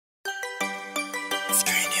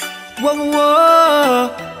Whoa,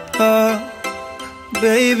 whoa,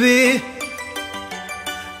 baby,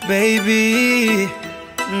 baby.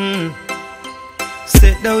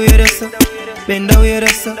 Sit down with us, bend down with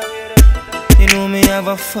us. You know me have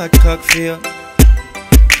a fat cock for you.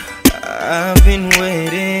 I've been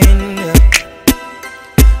waiting.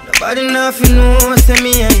 Nobody nothing know, say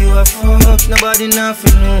me and you a fuck. Nobody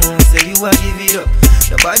nothing know, say you a give it up.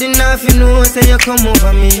 Nobody nothing know, say you come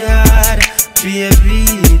over me yard. Baby,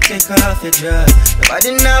 take off your dress.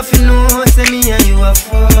 Nobody nothing know, say me and you a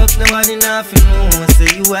fuck. Nobody nothing know, say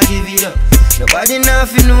you a give it up. Nobody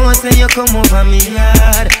nothing know, say you come over me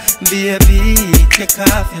yard. Baby, take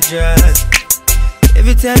off your dress.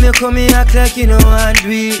 Every time you come here act like you know I do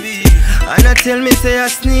it. And I tell me say I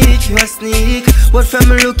sneak, you a sneak. But from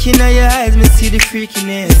me looking at your eyes, me see the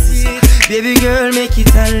freakiness. Baby girl, make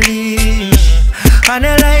it unleash. And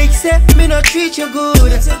I like say me no treat you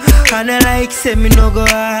good. And I like say me no go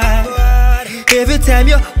hard. Every time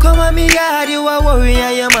you come at me yard, you a worry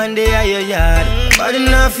and your man they at your yard. Nobody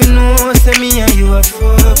nothing know, say me and you a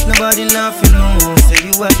fuck. Nobody nothing know, say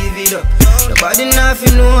you a give it up. Nobody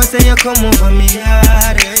nothing know, say you come over me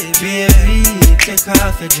yard. Baby, take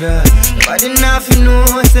off your dress. Nobody nothing know,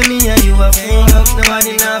 say me and you a fuck.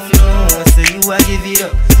 Nobody nothing know, say you a give it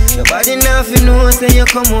up. Nobody nothing know, say you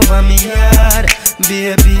come over me yard.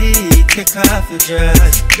 Baby, take off your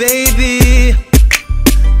dress. Baby,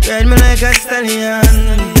 ride me like a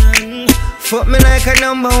stallion. Fuck me like a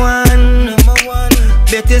number one.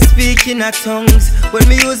 Better speak in a tongues. When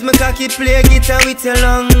me use my cocky play guitar with your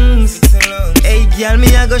lungs. Hey girl,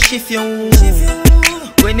 me I go shift your womb.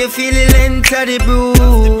 When you feel the length of the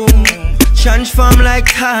broom, transform like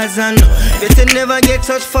Tarzan. Better never get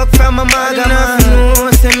such fuck from a maga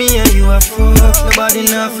man. Say me and you a fuck. Nobody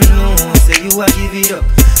nothing know, say you a give it up.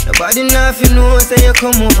 Nobody nothing know, say you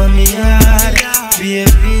come over me yard.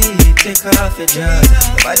 Baby, take off your dress.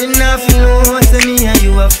 Nobody nothing know, say me and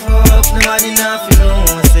you a fuck. Nobody nothing know,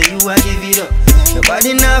 say you a give it up.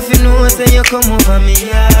 Nobody nothing know, say you come over me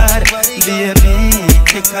yard. Baby,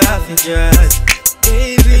 take off your dress.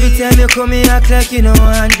 Every time you come here act like you know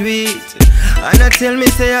I do it. And I tell me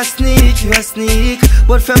say I sneak, you a sneak.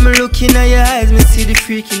 But from me looking at your eyes, me see the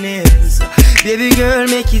freakiness. Baby girl,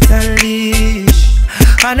 make it unleash.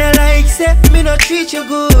 And I like say me no treat you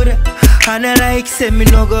good. And I like say me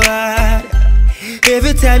no go hard.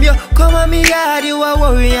 Every time you come at me yard, you a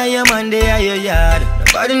worry and your man they at your yard.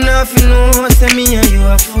 Nobody nothing know, say me and you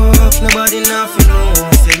a fuck. Nobody nothing know,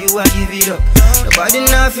 say you a give it up. Nobody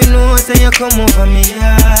nothing know, say you come over me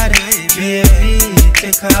yard. Baby,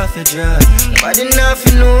 take off your dress. Nobody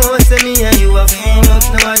nothing know, say me and you a fuck.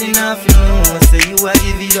 Nobody nothing know, say you a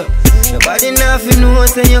give it up. Nobody nothing know,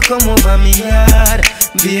 say you come over me yard.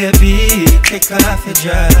 Baby, take off your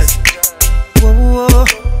dress. Whoa, whoa.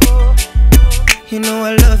 You know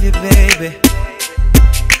I love you, baby.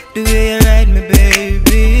 The way you ride me,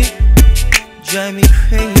 baby, drive me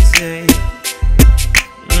crazy.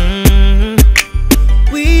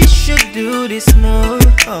 We should do this more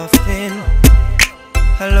often.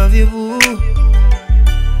 I love you, boo.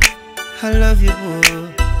 I love you, boo.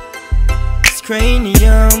 It's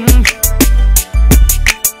Kranium.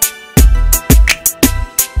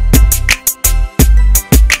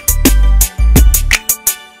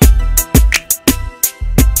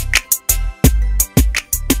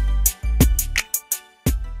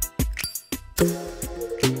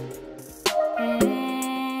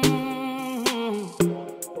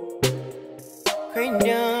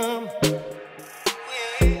 Kranium.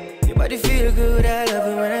 Your body feel good, I love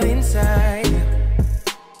it when I'm inside.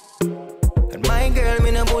 And my girl,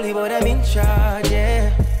 me no bully, but I'm in charge,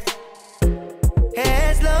 yeah.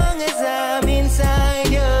 As long as I'm inside,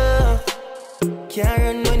 yeah. Can't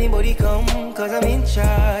run when anybody come, cause I'm in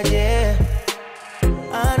charge, yeah.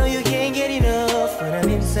 I know you can't get enough when I'm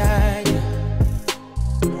inside, yeah.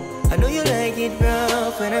 I know you like it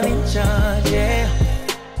rough when I'm in charge, yeah.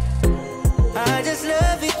 I just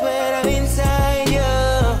love it when I'm inside you,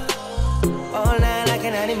 all night like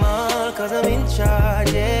an animal, cause I'm in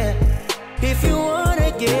charge, yeah. If you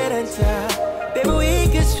wanna get on top, baby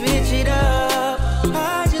we can switch it up.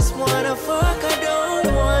 I just wanna fuck, I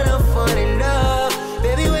don't wanna fall in love.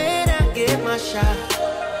 Baby when I get my shot,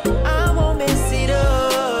 I won't mess it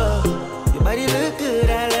up. Your body look good,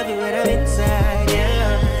 I love it when I'm inside, yeah.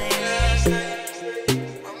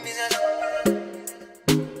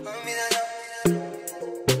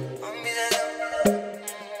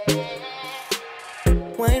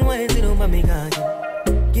 Wine, sit up on me, God.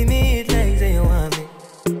 Give me it like say you want me.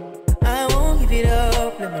 I won't give it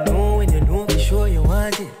up. Let me know when you know for sure you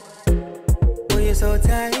want it. Boy, you're so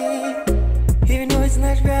tight, even though it's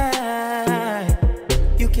not right.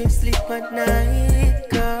 sleep at night,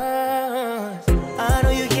 'cause I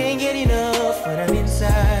know you can't get enough when I'm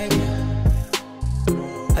inside you.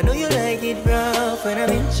 I know you like it rough when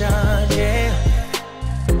I'm in charge, yeah.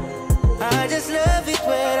 I just love it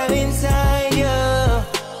when I'm inside you.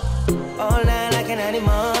 All night like an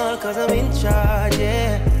animal, 'cause I'm in charge,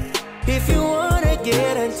 yeah. If you wanna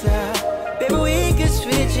get on top, baby, we can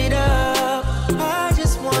switch it up. I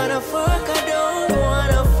just wanna fuck, I don't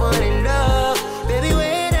wanna fall in love. Baby,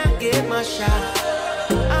 when I get my shot,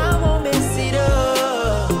 I won't mess it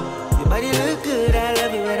up. Your body look good, I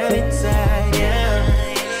love you when I'm inside, yeah.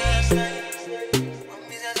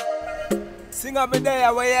 Sing up me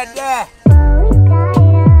there, where you there?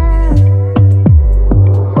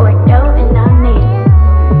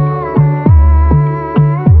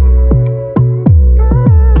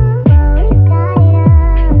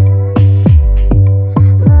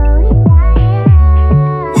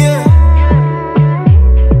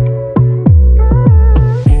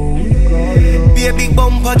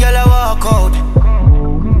 Girl, I walk out.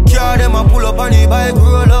 Car them a pull up on the bike,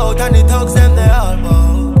 roll out, and the thugs them they all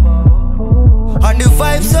bow. And the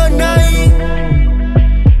vibe so nice,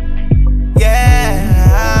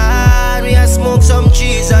 yeah. Me a smoke some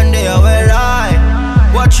cheese and they are well high.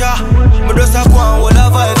 Watch ya, me just a go and hold a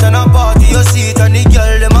vibes and a party. You see it and the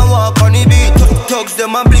girl them a walk on the beat. Thugs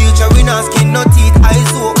them a bleach, and we not skin no teeth.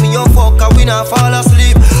 Eyes open, me you fuck, and we not fall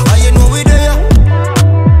asleep. And you know we there.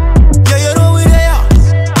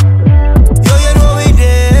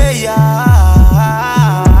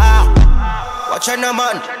 China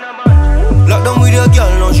man, lock down with your girl,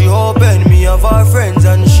 now she open. Me have her friends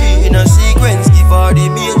and she in a sequence. Give her the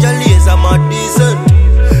major laser, mad decent.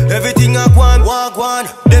 Everything I want, walk one.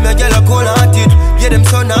 Them a girl a cold hearted, yeah them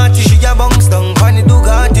so naughty. She a bounce down, pan the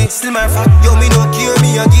Ducati. Still my fat, yo me no care,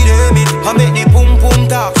 me a give them it. I make the pum pum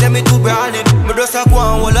talk, send me to brawling. Me just a go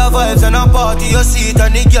and hold a vibes and a party. You see it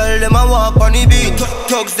and the girl them a walk on the beat.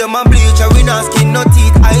 Thugs them a bleach, and we not skin no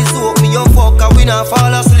teeth. Eyes open, me you fuck, and we not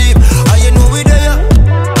fall asleep. And you know we there.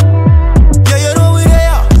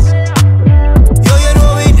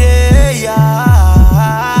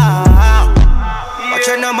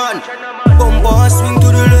 Bumper swing to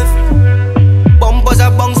the left, bumpers a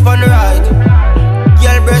bounce on the right.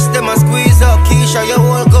 Girl breast them a squeeze up, Keisha you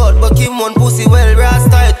all good, but Kim one pussy well brass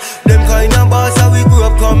tight. Them kind of bars how we grew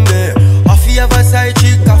up come there. Coffee have a side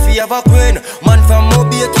chick, coffee have a queen. Man from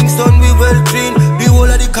Mobile, Kingston we well clean. The whole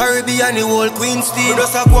of the Caribbean, the whole Queenstein.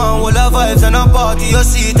 Just a go and hold a vibes and a party. You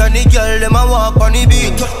see it and the girl them a walk on the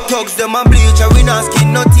beat. Thugs them a bleach, and we not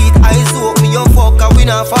skin no teeth. Eyes open, me you fuck, and we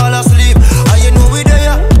not fall asleep. And you know we there.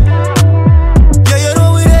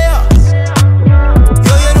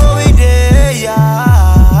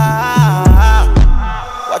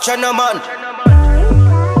 China man.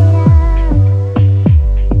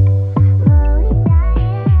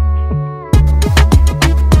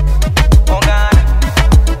 Oh God.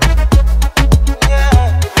 Yeah.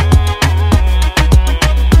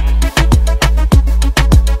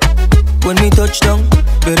 When me touch down,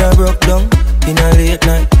 bed I broke down. In a late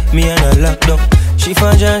night, me and a lockdown. She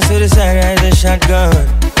found John to the side, ride the shotgun.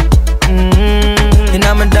 In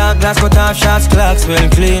my dark glass, cut off shots, clocks well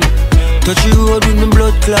clean. Touch the road with me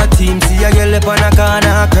blood clot team. See a girl up on a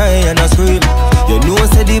corner, cry and a scream. You know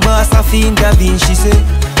say the boss a fi intervene. She say,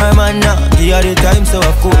 her man now give her the time. So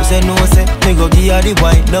of course I know say, me go give her the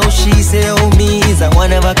wine. Now she say, oh me is a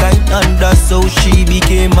one of a kind. And that's how she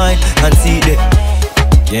became mine. And see that,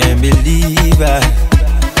 can't believe I,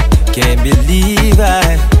 can't believe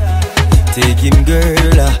I take him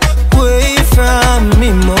girl away from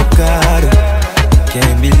me, Mokado.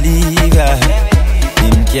 Can't believe I,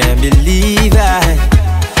 can't believe I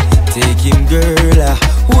take him girl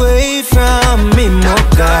away from me,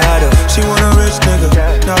 Mokado. She want a rich nigga,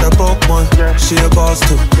 not a broke one. She a boss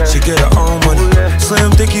too, she get her own money.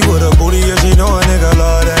 Slim thicky with a booty, yeah, she know a nigga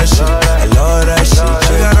love that shit. I love that shit.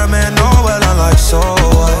 She got a man, no, well, I'm like, so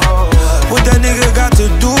what that nigga got to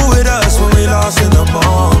do with us when we lost in the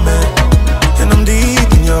moment? And I'm deep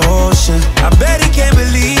in your ocean. I bet he can't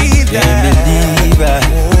believe that. Can't believe I,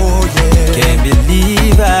 oh yeah. Can't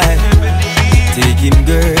believe I take him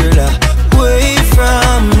girl away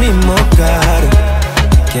from me, Mokado.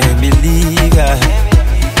 Can't believe I,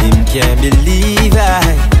 can't believe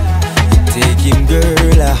I take him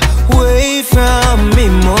girl away from me,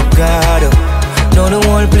 Mokado. Now the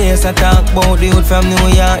whole place I talk about the hood from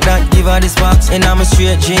New York that give her the sparks. And I'm a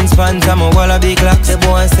straight jeans pants, I'm a wallaby clocks. The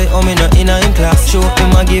boy say, oh me not in class. Show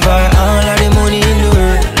him I give her all of the money in the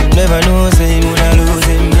world. Never know say him when I lose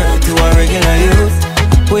him girl to a regular youth.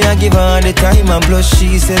 Boy I give her the time and plus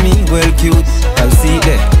she say me well cute. I'll see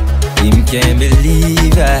that. Him can't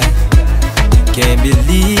believe I, can't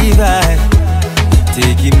believe I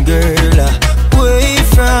take him girl away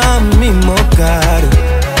from me, oh God.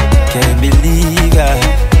 Can't believe I,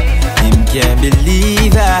 him can't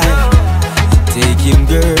believe I take him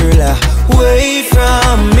girl away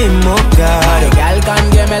from me, oh God. My girl, come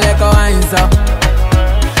give me like a wine so,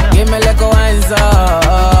 give me like a wine so,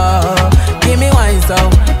 give me wine so,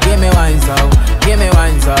 give me wine so, give me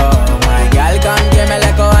wine so. My girl, come give me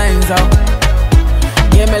like a wine so,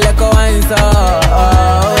 give me like a wine so,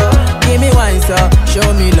 give me wine so.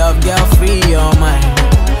 Show me love, girl, free your mind.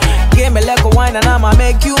 Give me like a wine and I'ma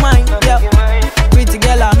make you mine. Yeah, pretty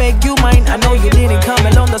girl, I'll make you mine. I know you didn't come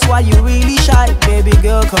alone, that's why you really shy. Baby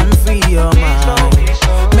girl, come free your mind.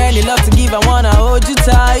 Many love to give, I wanna hold you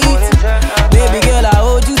tight. Baby girl, I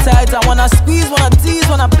hold you tight. I wanna squeeze, wanna tease,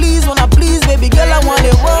 wanna please, baby girl, I want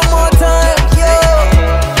it one more time. Yeah.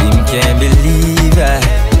 Him can't believe I,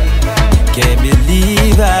 can't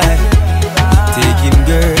believe I take him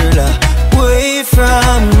girl away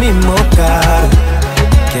from me, oh God.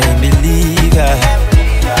 Can't believe I,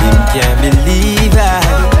 him can't believe I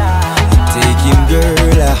take him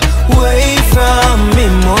girl away from me,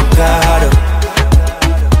 oh God.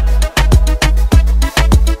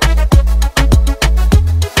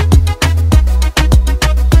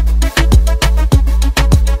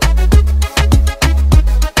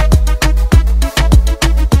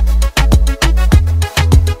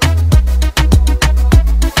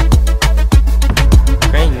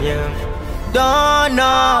 Don't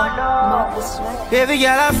know, baby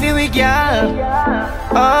girl, I feel we girl.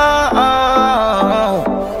 Oh,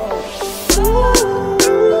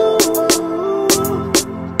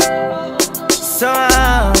 so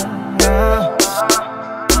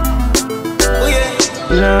oh yeah.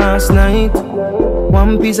 Last night,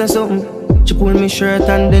 one piece of something, she pulled me shirt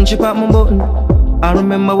and then she popped my button. I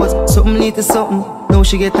remember was something little something. Now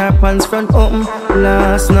she get her pants front open.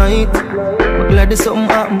 Last night, I'm glad there's something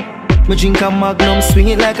happened. Me drink a Magnum, swing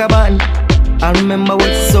it like a button. I remember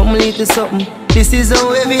what something little something. This is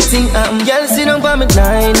how everything happen. Girl, sit down by me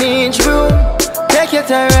 9-inch room. Take your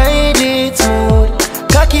time, ride it smooth.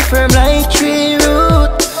 Cocky firm like tree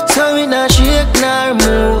root, so we not shake nor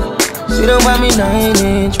move. Sit down by me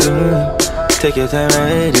 9-inch room. Take your time,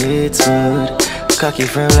 ride it smooth. Cocky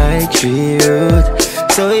firm like tree root,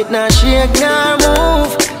 so it not shake nor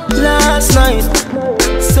move. Last night,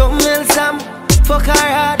 something else fuck her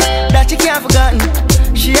hard, that she can't forgotten.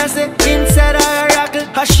 She has it inside her rockle,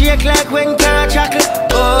 her shake like when car chuckle.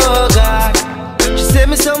 Oh God, she said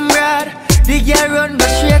me some rad. The girl run but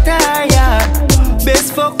straight to her yard.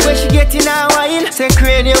 Best fuck when she get in her wine. Say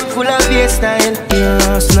cranium full of bass style.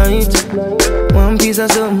 Last night, one piece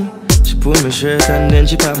of something. She pulled my shirt and then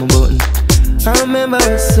she popped my button. I remember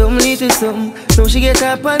with some little something. Now she get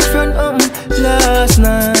her pants front open. Last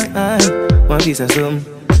night, one piece of something.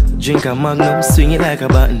 Drink a Magnum, swing it like a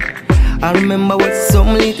button. I remember with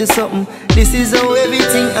some little something. This is how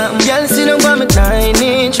everything happen. Girl, sit down by me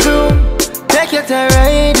 9-inch room. Take your time,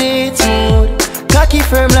 ride it smooth. Cocky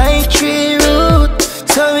firm like tree root,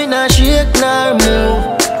 so we not shake nor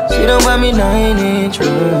move. Sit down by me 9-inch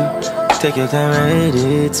room. Take your time, ride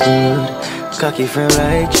it smooth. Cocky firm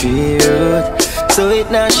like tree root, so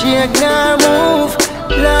it not shake nor move.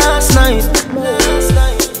 Last night,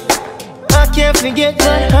 I can't forget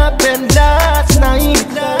what happened last night.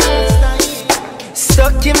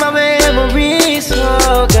 Stuck in my memories,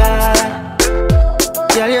 oh God.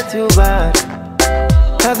 Girl, you're too bad.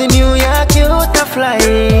 Have the New York youth a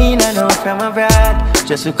flying, I know from abroad,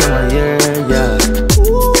 just to come here, yeah.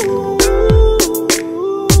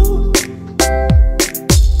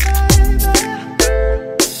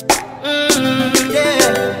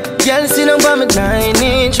 Yeah. Girl, sit down by me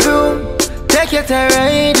 9-inch room. Take your time,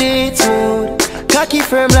 ride it smooth. Cocky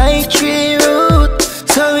firm like tree root,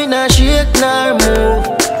 so we not shake nor move.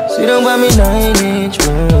 Sit down by me 9-inch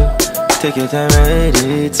room. Take your time, ride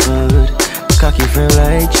it smooth. Cocky firm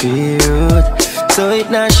like tree root, so it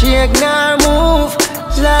not shake nor move.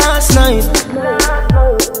 Last night,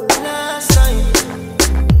 last night,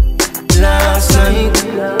 last night,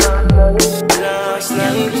 last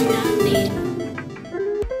night.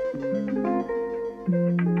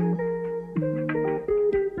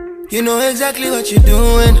 You know exactly what you're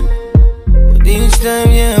doing, but each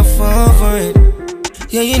time, yeah, I fall for it.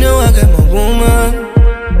 Yeah, you know I got my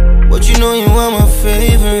woman, but you know you are my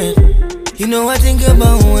favorite. You know I think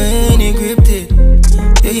about when you gripped it.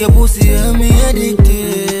 Yeah, your pussy had me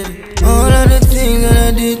addicted. All of the things that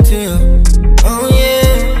I did to you. Oh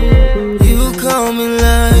yeah, you call me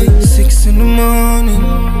like 6 in the morning,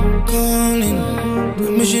 calling.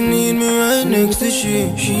 me she need me right next to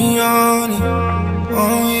she on it.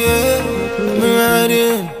 Oh yeah, let me ride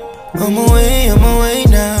in. I'm away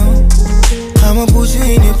now. I'ma put you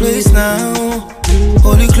in your place now.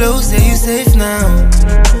 Hold you close, say you safe now.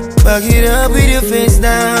 Back it up with your face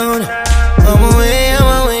down. I'm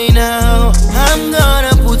away now. I'm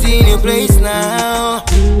gonna put you in your place now.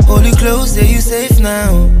 Hold you close, say you safe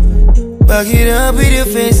now. Back it up with your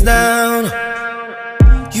face down.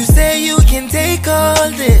 You say you can take all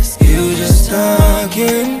this, you just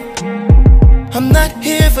talking. I'm not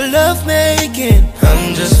here for love making,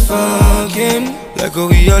 I'm just fucking. Like how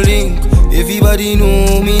we all link, everybody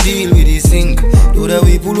know me deal with this sink. Do that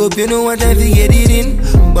we pull up, you know what time to get it in.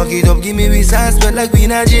 Back it up, give me resistance, but like we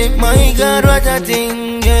in a gym. My God, what a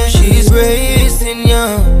thing, yeah. She's racing,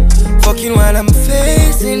 yeah. Fucking while I'm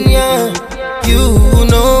facing, yeah. You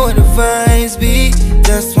know what the vibes be,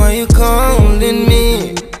 that's why you calling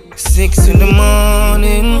me. 6 in the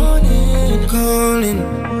morning, calling.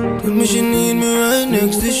 Tell me she need me right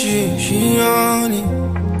next to she on it.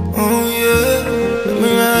 Oh yeah, let me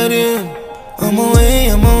ride in. I'm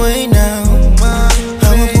away now.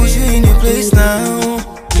 I'ma put you in your place now.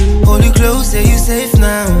 Hold you close, say you safe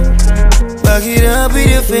now. Back it up with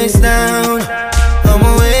your face down. I'm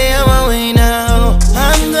away now.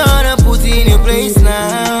 I'm gonna put you in your place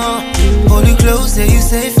now. Hold you close, say you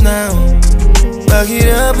safe now. Back it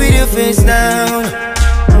up with your face down.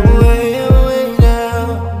 I'm away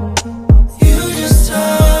now. You just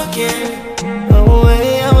talking. I'm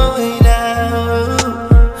away now.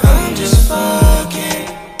 I'm just fucking.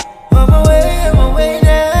 I'm away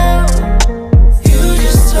now. You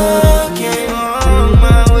just talking. I'm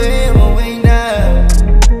away now.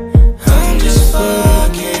 I'm just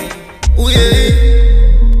fucking. Ooh yeah.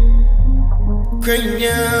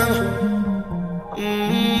 Kranium.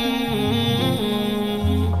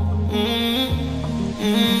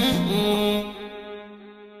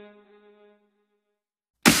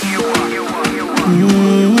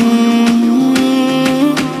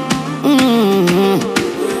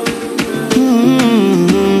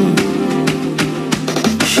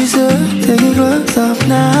 She said, take your clothes off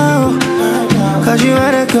now, cause you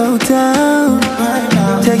wanna go down.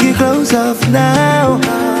 Take your clothes off now,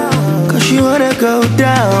 cause you wanna go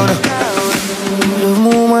down. Love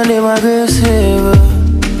woman, they my aggressive.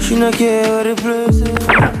 She not care what the place is.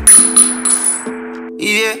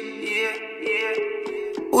 Yeah.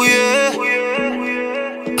 Oh yeah.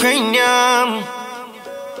 Kranium.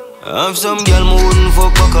 Have some girl me wouldn't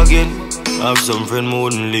fuck back again. Have some friend me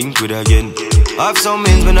wouldn't link with again. Have some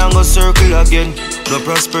men when I go circle again. No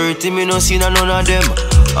prosperity me no see none of them.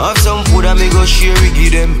 Have some food that me go share we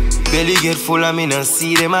give them. Belly get full and me no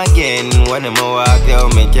see them again. When them a walk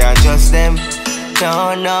down me can't trust them.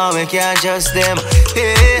 No, me can't trust them.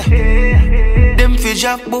 Hey, them fi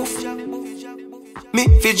drop boof, me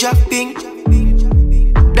fi drop pink.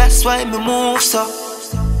 That's why me move so.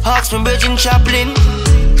 Hawks me Virgin Chaplin.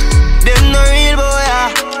 Them no real boy,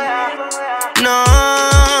 yeah. No,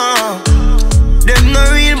 them no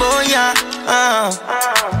real boy, yeah.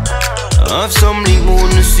 Have some link me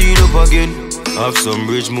wouldn't see it up again. Have some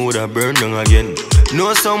bridge me that burn down again.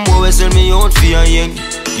 Know some boys sell me out for a yang.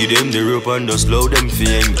 Give them the rope and just slow them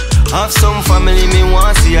fame. Have some family me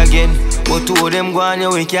want see again, but two of them gone,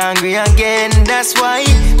 we can't agree again. That's why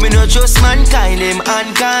me not trust mankind, them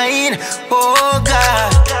unkind. Oh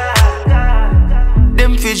God,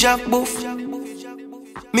 them fi drop boof,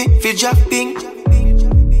 me fi drop pink.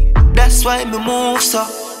 That's why me move so.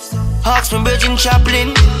 Hawks me Virgin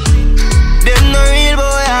Chaplin. Them no real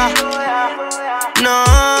boy, yeah. No,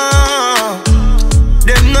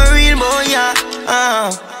 them no real boy, yeah.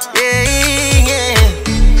 Yeah.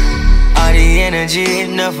 All the energy,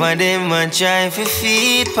 enough of them a try fi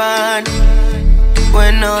feed pan.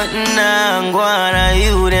 When nothing on, go on and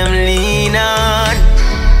you them lean on.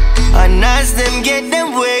 And as them get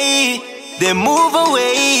them way, they move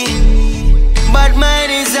away. Bad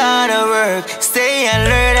mind is hard to work. Stay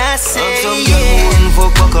alert, I say. Have some girl who wouldn't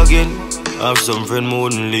fuck back again. Have some friend who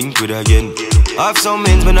wouldn't link with again. Have some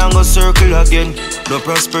men when I go circle again. No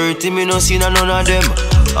prosperity, me no see none of them.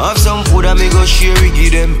 Have some food that me go share we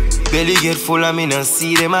give them. Belly get full and me no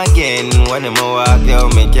see them again. When them a walk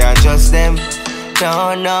down, me can't trust them.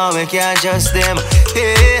 No, me can't trust them.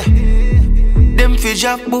 Hey, them fi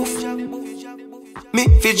drop boof, me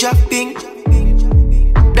fi drop pink.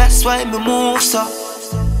 That's why me move so.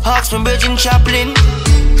 Hawks me Virgin Chaplin.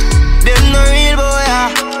 Them no real boy, yeah.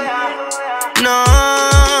 No,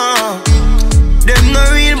 them no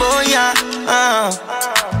real boy, yeah.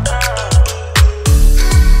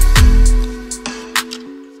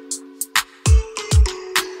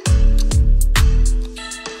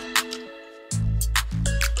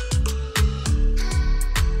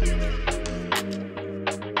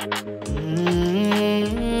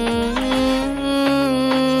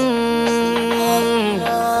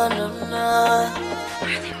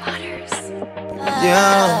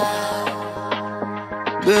 Yeah.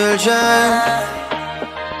 Girl child.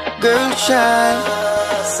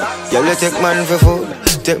 Y'all take man for food.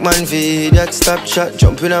 Take man for that stop chat.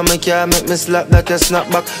 Jump in on my car, make me slap that a snap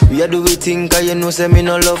back. We a do we think, cause you know say me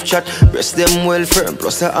no love chat. Breast them well firm,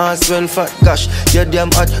 plus the ass well fat. Gosh, you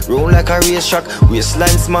damn hot, roll like a race track.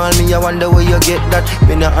 Waistline small, me I wonder where you get that.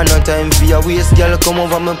 Me not have no time for your waist, girl, come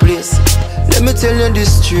over my place. Let me tell you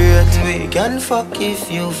this straight. We can fuck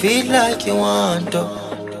if you feel like you want to,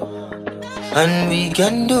 and we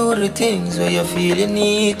can do the things where you feel you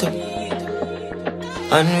need to,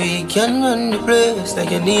 and we can run the place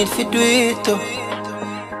like you need to do it too.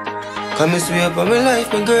 Come and swear by my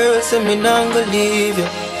life, my girl, say me not gonna leave you.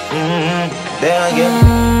 There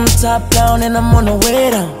again. Top down and I'm on the way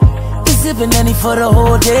down. We sipping any for the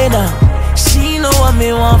whole day now. She know what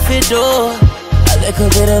me want for do. A little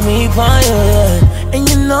bit of me pon you, yeah. And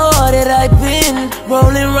you know that I've been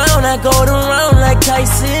rolling round, I go around like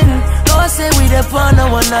Tyson. No, I say we the on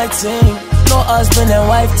a one night thing. No husband and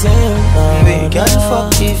wife thing. We can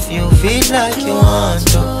fuck if you feel like you want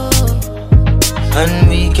to, and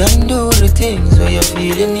we can do the things where you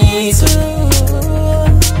feel you need to,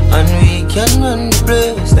 and we can run the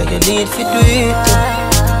place like you need to do it too.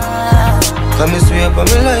 Come and swear by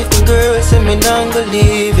my life, my girl, say me not gonna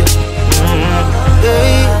leave you.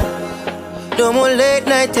 Hey, no more late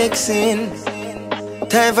night texting,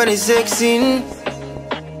 time for the sexing.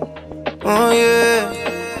 Oh yeah,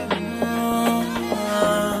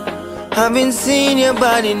 I've been seeing your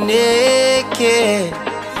body naked,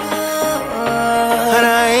 and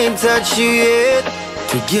I ain't touched you yet.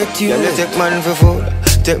 To get you, yeah, take man for food.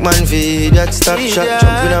 Take man for that stop shot.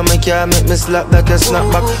 Jump in on my car, make me slap that a snap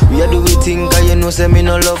back. We a do we think, cause you know say me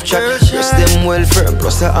no love chat. Breast them well firm,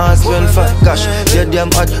 plus the ass well fat. Gosh, you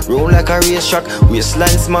damn hot, roll like a race track.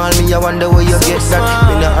 Waistline small, me I wonder where you get that.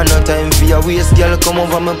 Me not have no time for your waist, girl, come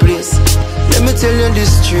over my place. Let me tell you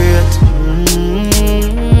this straight.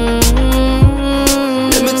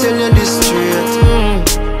 Let me tell you this straight.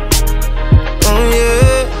 Oh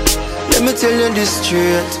yeah, let me tell you this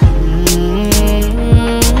straight.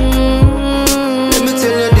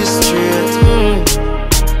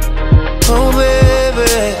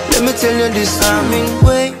 Tell you this, I've been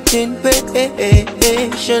waiting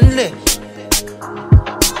patiently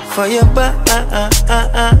for your body,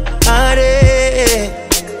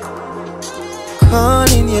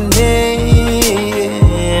 calling your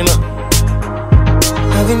name.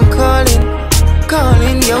 I've been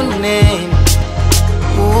calling your name.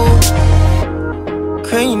 Ooh,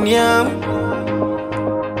 Kranium.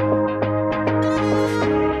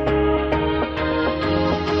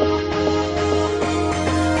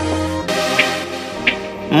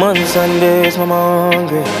 Months and days, I'm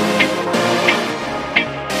hungry.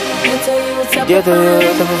 Get to you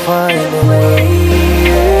to find a way.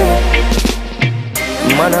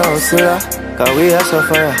 Man a hustler, cause we a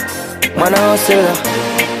sufferer. Man a hustler,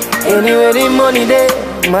 anyway the money there,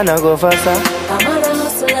 man a go faster.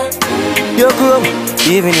 You grow,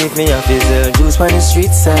 even if me a fizzle juice on the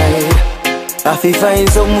street side, I fi find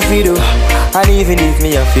something for do. And even if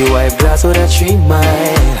me a fi wipe glass with a 3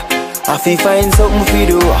 mile, I fi find something for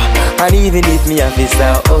do. And even if me have to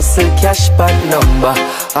start hustle cash back number,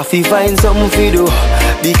 I fi find something for do.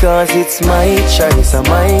 Because it's my choice and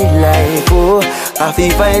my life, oh, I fi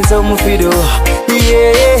find something for do.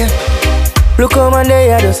 Yeah, look how man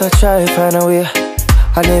day I just a try find a way.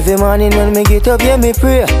 And every morning when me get up, yeah, me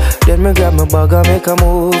pray. Then me grab my bag and make a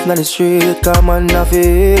move down the street. Come on, off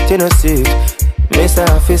it, you know see. Mr.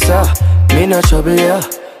 Officer, me no trouble, yeah.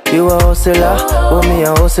 You a hustler, oh me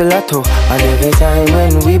a hustler too. And every time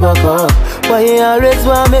when we back up, why you always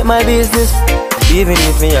want make my business? Even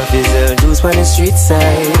if me a fizzle juice on the street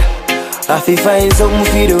side, I fi find something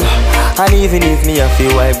for do. And even if me a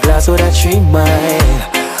fi wipe glass with a 3 mile,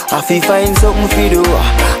 I fi find something for do.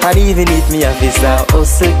 And even if me a fi start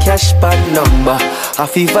hustle cash back number, I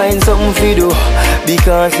fi find something for do.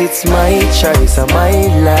 Because it's my choice and my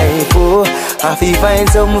life, oh, I fi find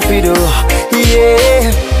something for do.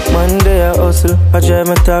 Yeah, Monday I hustle, I drive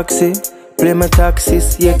my taxi, play my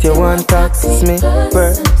taxes, yet you want taxes me.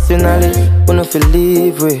 Personally, wanna feel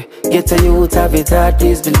leave way. Get a youth have it hard,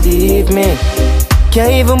 please believe me.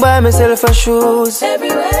 Can't even buy myself a shoes.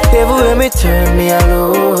 Everywhere me turn, me a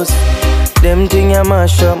lose. Them thing I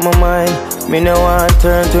mash up my mind. Me no want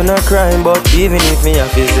turn to no crime. But even if me a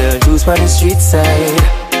fizzle juice on the street side,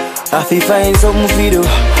 I fi find something for do.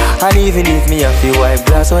 And even if me a fi wipe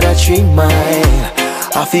glass on a 3 mile,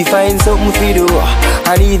 I fi find something for do.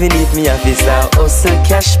 And even if me a fi start hustle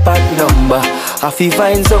cash back number, I fi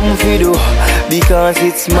find something for do. Because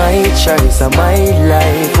it's my choice and my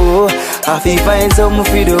life, oh, I I feel find something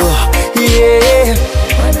for do. Yeah.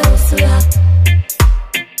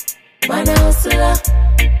 Man a hustler.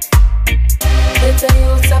 Better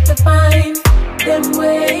you stop to find them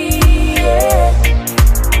way. Yeah.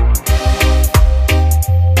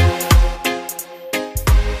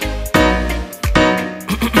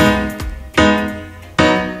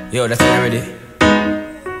 Yo, that's it already.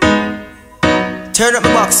 Turn up the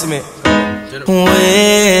box for me. Well,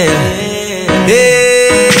 yeah.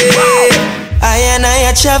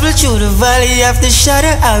 I travel through the valley of the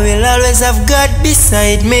shadow. I will always have God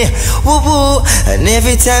beside me. Woo woo. And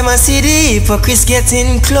every time I see the hypocrites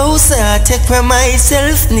getting closer, I take for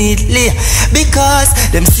myself neatly. Because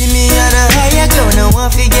them see me on a higher ground and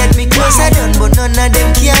want to get me closer down, but none of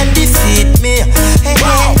them can defeat me. Hey,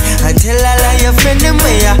 hey. I tell all of your friends them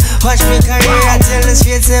way watch me career. I tell them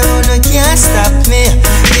straight say oh no can't stop me.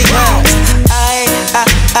 Because I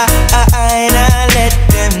not let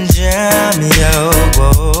them jam me out.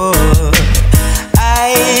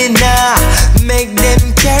 I nah make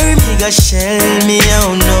them carry me, go shell me,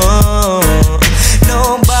 oh no.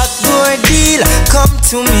 No backdoor deal, come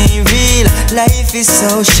to me real. Life is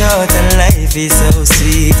so short and life is so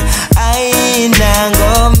sweet. I nah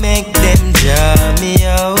go make them jam me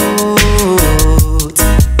out.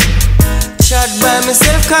 Shot by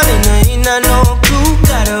myself, coming in and no crew.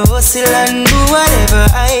 Gotta hustle and do whatever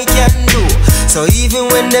I can do. So even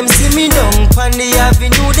when them see me down on the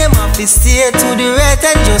avenue, them have to stay to the right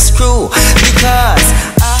and just screw. Because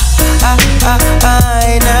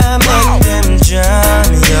I nah make them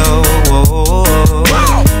jam me out.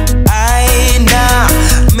 I nah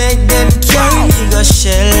make them carry me, go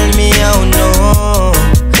shell me out. No,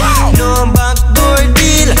 no backdoor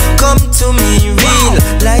deal, come to me real.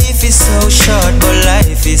 Life is so short, but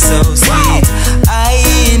life is so sweet.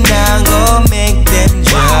 I nah go make them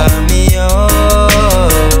jam me out.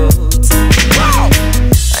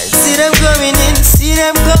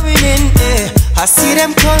 I see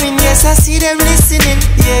them coming, yes, I see them listening,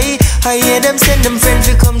 yeah. I hear them send them friends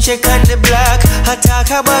to come check on the block. I talk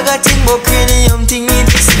about a thing, but cranium thing need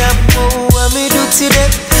to stop. Oh, what me do to them?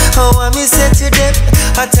 Oh, what me say to them?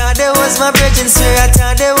 I thought they was my brethren, swear I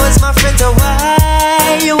thought they was my friends. So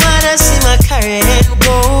why you wanna see my career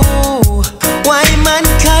go? Why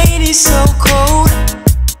mankind is so cold?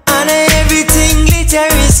 And everything glitter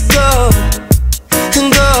is gold.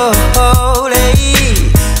 Gold, hey.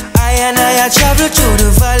 I travel through the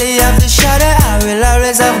valley of the shadow. I will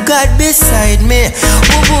always have God beside me.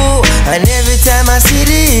 Woo woo. And every time I see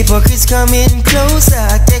the hypocrites coming closer,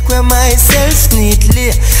 I take away myself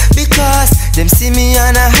neatly. Because them see me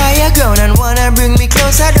on a higher ground and wanna bring me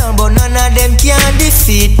closer down, but none of them can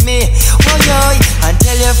defeat me. Oh yo, and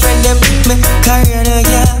tell your friend them me career no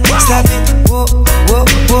yeah. Stop it. Whoa, whoa,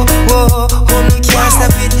 whoa, whoa. Who no can't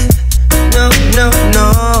stop it? No, no,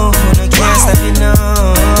 no. Who no can't stop it? No.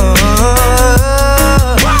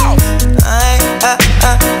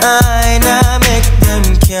 I nah make them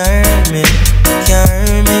carry me,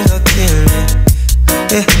 go kill me.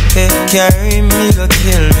 Carry me, go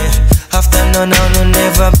kill me. After no,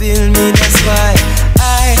 never build me. That's why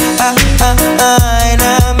I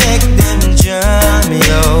nah make them jam me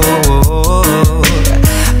out.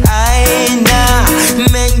 I nah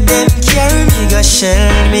make them carry me, go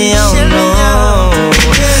shell me out.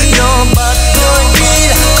 No backdoor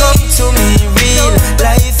deal, come to me real.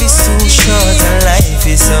 Life is too short and life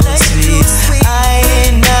is so sweet. I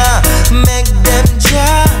nah make them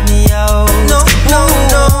jam me out. No, no,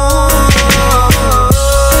 no.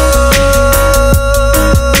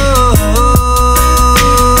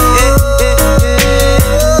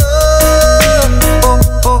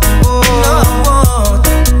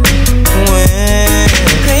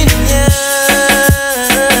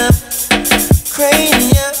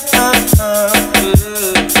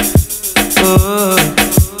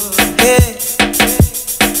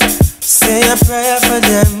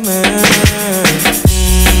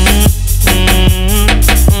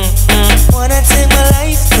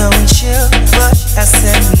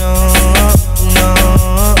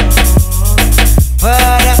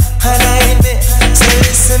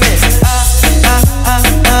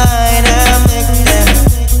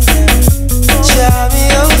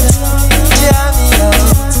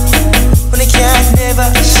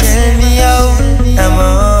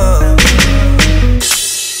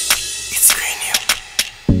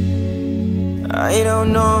 I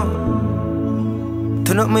don't know.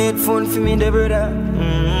 Turn up my headphone for me, there, brother.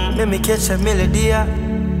 Let me catch a melody.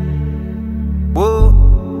 Whoa,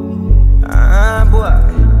 boy.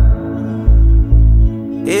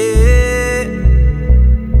 Yeah.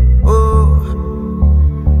 Oh,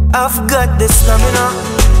 I've got the stamina.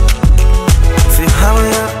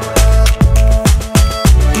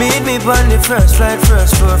 on the first flight,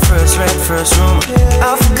 first floor, first right, first room.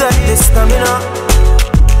 I've got this stamina.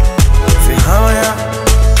 Fi how ya?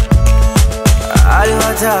 All you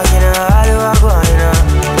are talking, all you are going, yeah.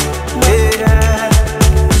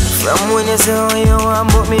 From when you say oh you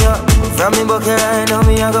want book me up, from me book I know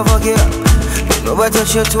me I go fuck you up. Nobody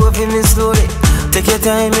touch your toe for me slowly. Take your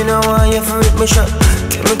time, me no want you for rip me shot.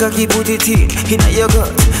 Tell me cocky put it in your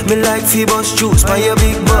gut. Me like Phoebus juice by your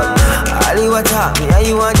big butt. All you want talk me, all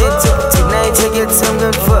you want it to. Tonight you get some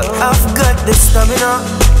good fuck. I've got the stamina.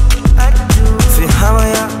 I do. Fi hammer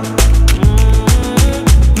ya.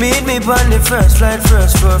 Meet me on the first flight,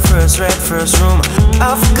 first floor, first right, first room.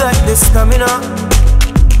 I've got the stamina.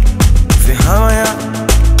 Fi hammer ya.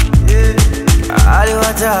 All you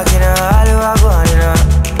are talking, all you are going, yeah.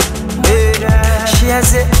 She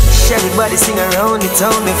has it, everybody sing around the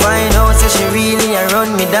town. Me find out say she really a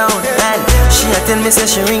run me down. And she a tell me say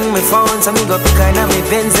she ring me phone. So me go pick her in me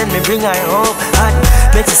Benz and me bring her home. And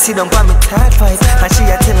make her sit down on me third pipe. And she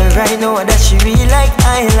a tell me right now that she really like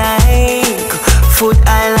I like food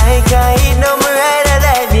I like. I eat no more right I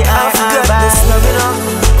like me. I've got this love you know.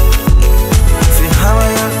 Feel how I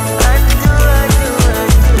am.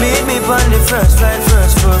 Meet me on the first flight,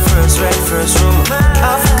 first floor, first right, first room.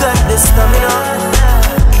 I've got the stamina.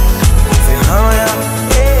 Feel how I am.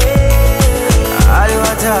 All you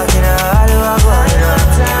are talking, all you are going,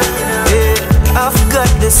 yeah. I've got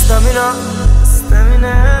the stamina.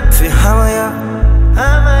 Feel how I am.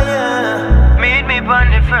 Meet me on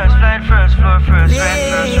the first flight, first floor, first right,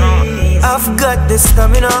 first room. I've got the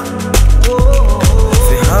stamina.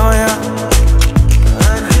 Feel how I am.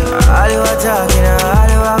 All you are talking, all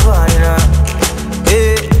you are going, yeah.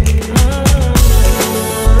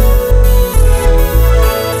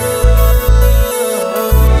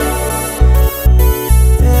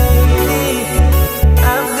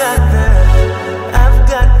 I've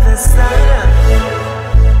got the sign.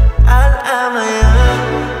 All am I,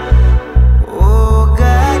 oh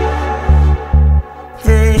God,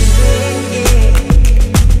 baby.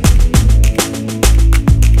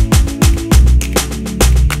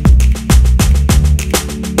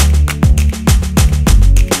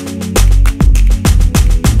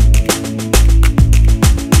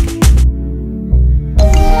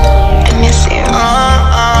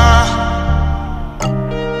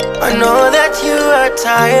 I know that you are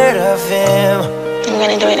tired of him. I'm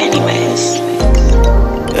gonna do it anyways.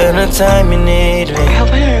 Anytime you need me. I hope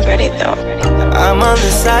I don't regret it though. I'm on the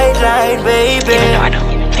sideline, baby. Even though I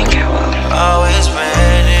don't think I will. Always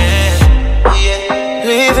ready. Yeah.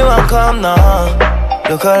 Leave you and come now.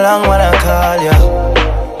 Look along when I call you.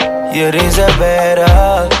 You deserve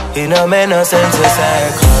better. You know make no sense to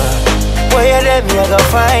cycle. Where you let me, I go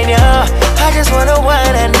find you. I just wanna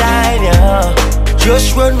wine and dine you.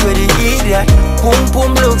 Just run with the idiot. Boom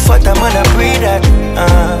boom look for the man I breathe that.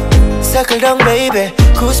 Circle down baby.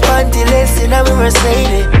 Cruise panty lace in a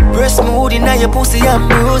Mercedes. Breast smooth in your pussy and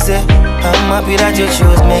bruise it. I'm happy that you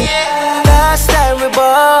choose me. Last time we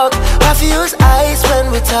buck, I use ice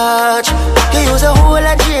when we touch. You use a hole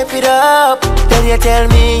and drape it up. Then you tell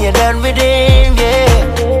me you're done with him, yeah.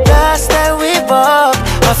 Last time we buck,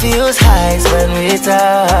 I use highs when we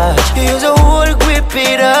touch. You use a hole, grip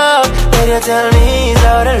it up. Then you tell me he's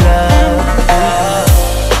out of love.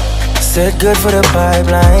 Said good for the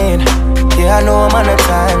pipeline. Yeah, I know I'm on a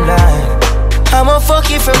timeline. I'ma fuck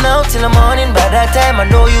you from now till the morning. By that time I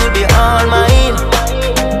know you'll be on mine.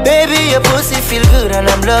 Baby, your pussy feel good and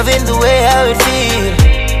I'm loving the way how it feel.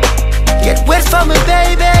 Get wet for me,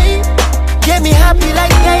 baby. Get me happy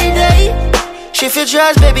like day. Shift your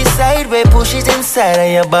drawers, baby, sideways. Push it inside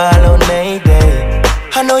and your ball on Mayday.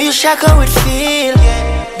 I know you shock how it feel.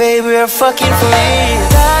 Baby, we're fucking for real.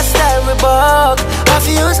 Last time we buck, I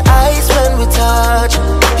use ice when we touch.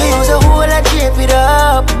 You use a hole and drape it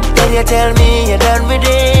up. Then you tell me you're done with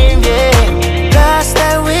him, yeah. Last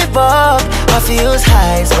time we buck, I use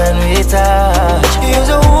highs when we touch. You use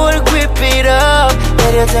a hole, grip it up.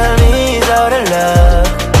 Then you tell me he's out of love.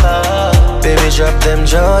 Baby, drop them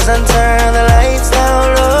jaws and turn the lights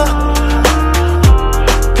down low.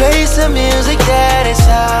 Play some music that is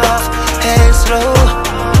soft and slow.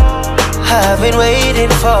 I've been waiting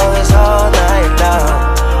for this all night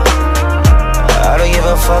long. I don't give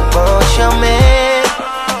a fuck about your man.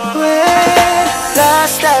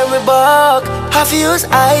 Last time we buck, I use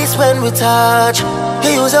ice when we touch.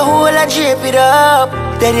 You use a hole and drape it up.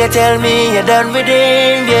 Then you tell me you're done with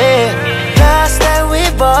him, yeah. Last time we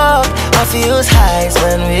buck, I use highs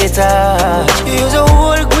when we touch. You use a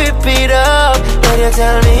hole, grip it up. Then you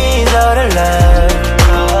tell me he's out of love.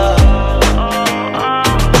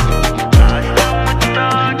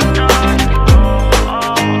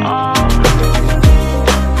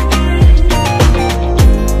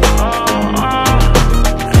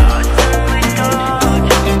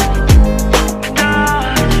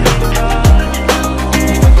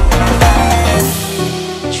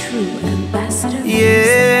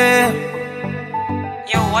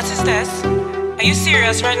 Are you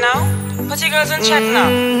serious right now? Put your girls in check now.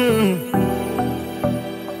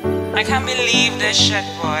 I can't believe this shit,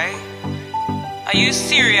 boy. Are you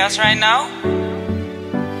serious right now?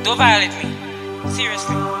 Don't violate me.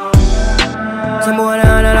 Seriously. Some boy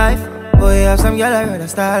on a life. Boy, you have some girl I heard a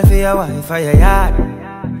style for your wife or your yard.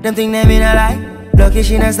 Them think them in a lie. Lucky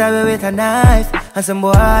she not stab you with a knife. And some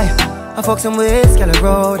boy, I fuck some ways, girl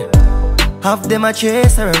road. Half them a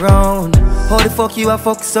chase her around. How the fuck you a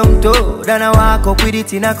fuck some toad and I walk up with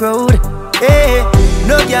it in a crowd? Hey,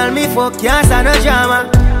 no girl me fuck can't stand no drama.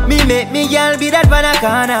 Me make me girl be that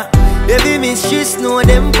banana. Baby miss she know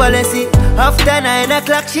them policy. After 9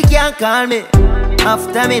 o'clock she can't call me.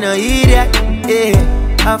 After me no idiot, yeah.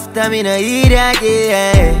 After me no idiot,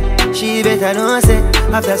 yeah. She better know say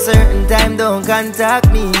after certain time don't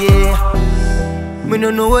contact me, yeah. Me no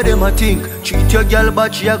know what them a think. Cheat your girl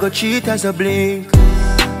but she a go cheat as a blink.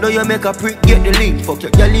 Now you make a prick get the link. Fuck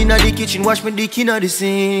your girl inna the kitchen, wash me dick inna the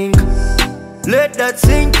sink. Let that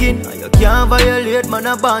sink in. You can't violate man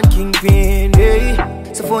a band kingpin, hey.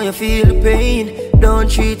 So for you feel the pain, don't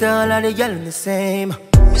treat all of the girl the same.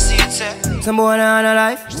 Me see it say some boy on a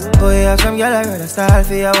life. Boy you have some girl I heard a style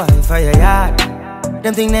for your wife or your yard.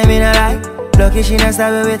 Them think them in a lie. Lucky she not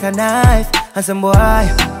stab you with a knife. And some boy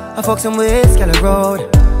I fuck some ways, girl road.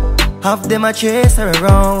 Half them a chase her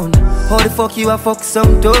around. How the fuck you a fuck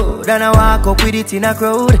some toad and I walk up with it in a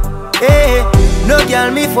crowd? Hey, no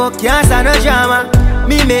girl me fuck can't stand no drama.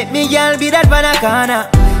 Me make me girl be that banana.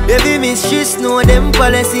 Baby miss she know them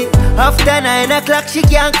policy. After 9 o'clock she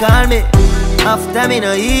can't call me. After me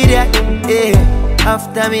no idiot, yeah.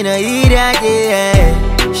 After me no idiot,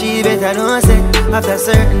 yeah. She better know say after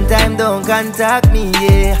certain time don't contact me,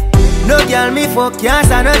 yeah. No girl me fuck can't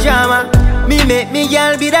stand no drama. Me make me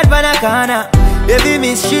girl be that banana. Baby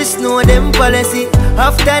miss she know them policy.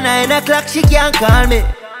 After 9 o'clock she can't call me.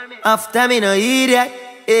 After me no idiot,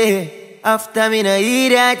 yeah. After me no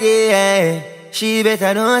idiot, yeah. She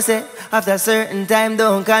better know say after certain time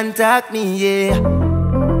don't contact me, yeah.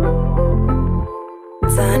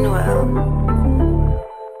 Zanwell.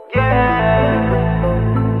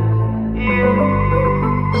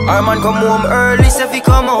 Our man come home early, so if he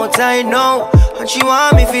come outside now. And she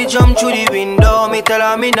want me fi jump through the window. Me tell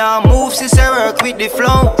her me nah move, sister work with the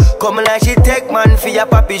flow. Come like she take man for your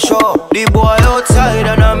papi show. The boy outside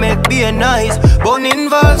and I make be nice. Bone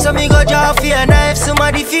involved so me go draw for a knife.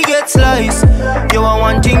 Somebody fi get slice. You want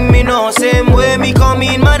one thing me know, same way me come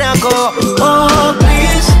in man I go. Oh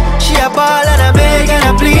please, she a ball and a beg and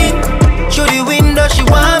a plead. Through the window she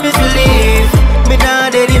want me to leave. Me nah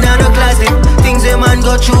dead in no closet. Things a man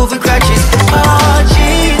go through for crutches. Oh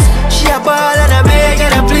jeez, she a ball and a beg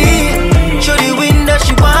and a plead. Through the window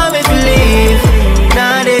she want me to leave.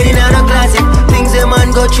 Nah dead in no closet. Things a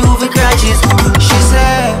man go through for crutches. She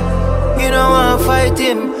said, you don't wanna fight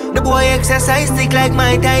him. The boy exercise stick like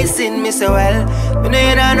Mike Tyson. Me say well, me know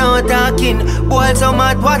you don't know talking. Boil some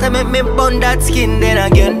hot water make me burn that skin. Then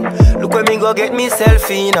again, look when me go get myself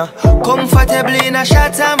in comfortably in a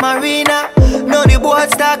Shatta Marina. Now the boy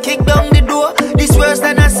start kick down the door. This worse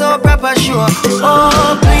than a so proper show.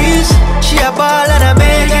 Oh please, she a ball and a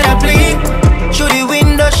beg and a plead. Through the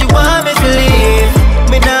window she want me to leave.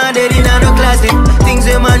 Me nah dead in no closet. Things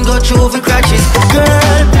a man go through for crutches.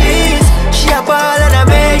 Girl please, she a ball and a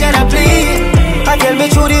beg and a plead. I tell me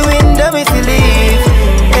through the window me to leave.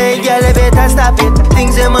 Hey girl you better stop it.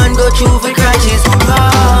 Things a man go through for crutches.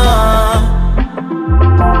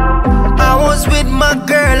 I was with my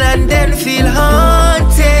girl and then feel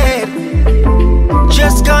haunted.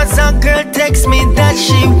 Just cause a girl text me that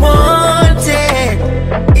she wanted.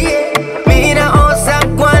 Yeah. Me in a house I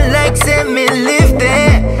go like say me live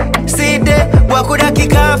there. See there, what could I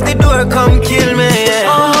kick off the door come kill me, yeah.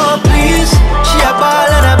 Oh please, she a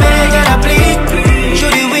ball and a beg and a plead.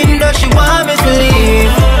 Through the window she want me to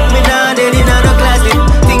leave. Me nah dead in no closet.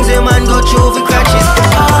 Things a man go through for crutches.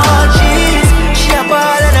 Oh jeez, she a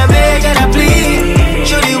ball and a beg and a plead.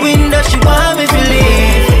 Through the window she want me to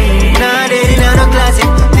leave. Nah dead in no closet.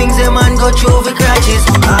 Things a man go through for crutches.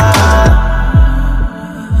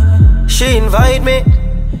 She invite me.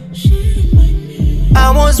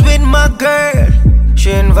 I was with my girl.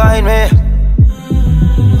 She invite me.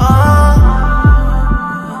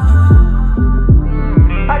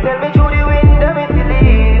 I tell me through the window me to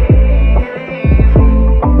leave.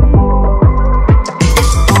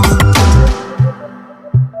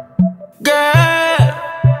 Girl,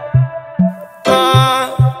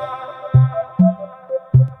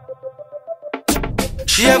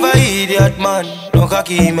 she have a idiot man. No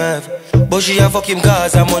cocky him have. But she a fuck him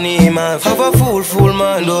cause her money him have. Have a fool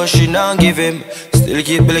man though she not give him. Still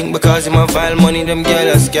keep blink because him a file money. Them girl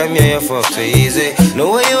a scam you fuck so easy.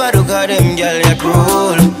 No way you a do cause them girl you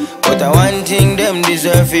cruel. But I one thing them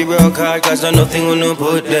deserve fi broke hard. Cause I nothing gonna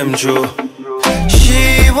put them through.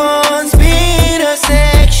 She wants me in a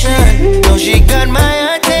section. Now she got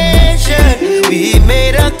my attention. We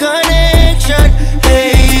made a connection.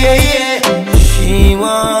 Hey, yeah, yeah. She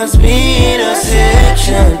wants me in a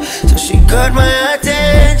section. So she got my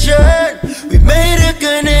attention. We made a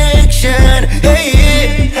connection. Hey,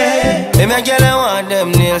 yeah, yeah. Them a girl I want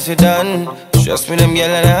them nails for done. Trust me, them gyal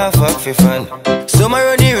and a fuck for fun. Some a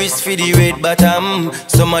run the wrist for the red bottom.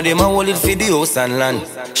 Some of them a hold it for the house and land.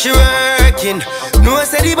 She working, no I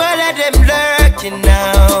say the ball of them lurking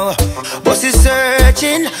now. But she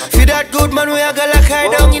searching for that good man we a go lock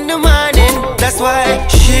her down in the morning. That's why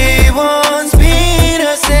she wants me in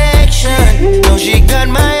a section. Now she got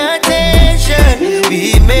my attention.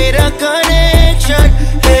 We made a connection.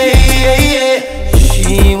 Hey, yeah, yeah.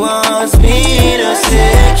 She wants me in a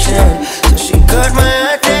section. She got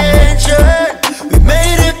my attention. We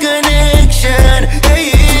made a connection.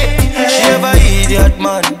 Hey, hey. She have a idiot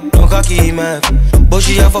man, no cocky him have. But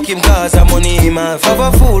she a fuck him cause her money him have. Have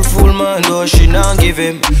a fool man though she not give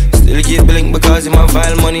him. Still keep blink because him a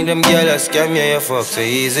file money. Them girl a scam you fuck so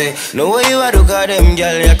easy. No way you a do cause them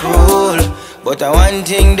girl you cruel. But I one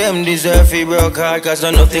thing them deserve fi broke hard. Cause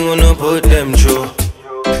I nothing gonna put them through.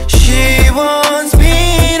 She wants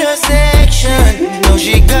me in a section. Now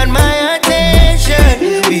she got my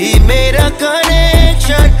attention. We made a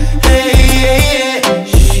connection. Hey, yeah, yeah.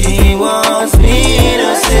 She wants me in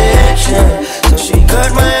a section. So she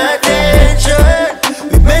got my attention.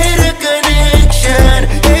 We made a connection.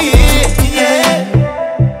 Hey, yeah, yeah.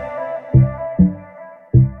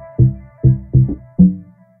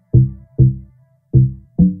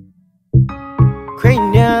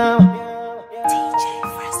 Kranium.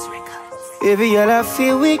 Baby, girl, I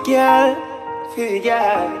feel weak, girl. Feel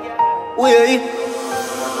girl. Wait.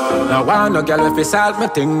 Now I no girl if it's all my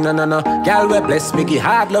thing, no. Girl we bless me, give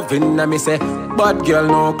hard loving, and me say, but girl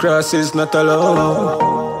no cross is not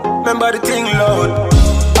allowed. Remember the thing, Lord.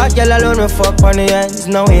 Hot girl alone me fuck on the ends.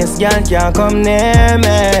 No waste girl can't come near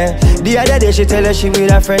me. The other day she tell her she with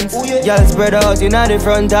her friends. Girl spread out inna the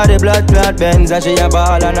front of the blood clot Benz. And she a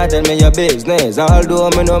ball and I tell me your business. Although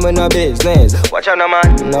me know me no business. Watch out no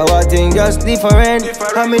man, now I think just different.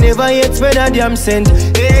 And me never yet spend a damn cent.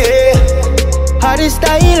 Hey, how the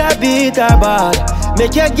style I beat her bad.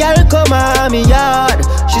 Make your girl come on me yard.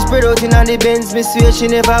 She spread out inna the Benz. Me swear she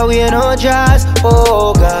never wear no dress.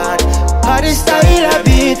 Oh God. How the style I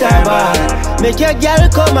beat her bad. Make your girl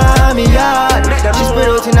come on me yard. She spread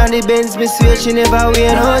out inna the Benz. Me swear she never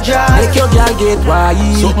wear no dress. Make your girl get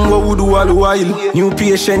wild. Something what we do all the while. New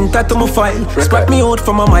patient tattoo my file. Spot me out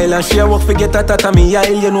from a mile and she a walk forget that at me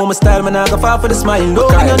aisle. You know my style, man I go far for the smile. No,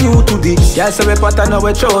 me no new to this. Girl say we pattern now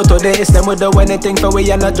we throw to this. Them we do anything for we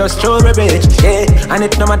and not just throw a bitch. Yeah, and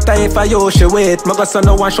it no matter if I yo she wait. My go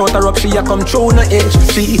no one shot her up, she a come through no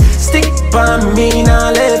edge. She stick by me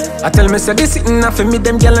now left. I tell me say this sitting up for me,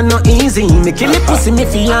 them gyal no easy. Me kill it pussy me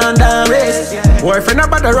fi under rest. Boyfriend a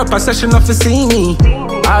bother up a session of to see me.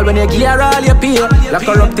 All when you give her all you pay. Lock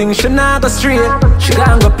her up things she not go straight. She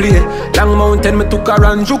gon' go play. Long mountain me took her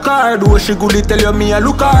and juke her. Do she good tell you me a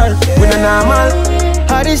look her. We no normal.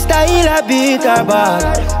 How the style I beat her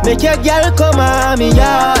bad. Make your girl come on me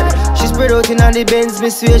yard. She spread out inna the Benz. Me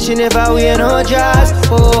swear she never wear no dress.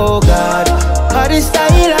 Oh God. How the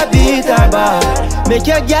style I beat her bad. Make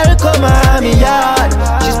your girl come on me yard.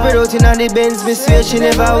 She spread out inna the Benz. Me swear she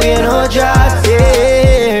never wear no dress.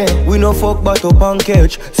 Yeah. We no fuck but up and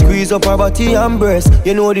catch. Squeeze up her body and breast.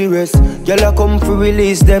 You know the rest. Girl I come for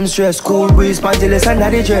release them stress. Cool breeze, pantyless under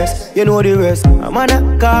the dress. You know the rest. I'm on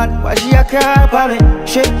a call, why she a cry for me?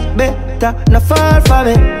 She better not fall for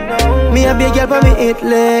me. Me a big girl for me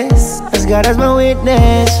hitless. As God as my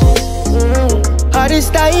witness. How the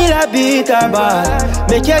style I beat her bad.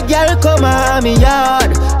 Make your girl come on me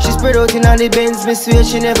yard. She spread out inna the Benz. Me swear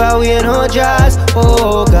she never wear no dress.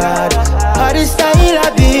 Oh God. How the style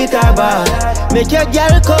I beat her bad. Make your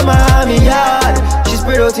girl come on me yard. She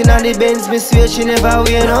spread out inna the Benz. Me swear she never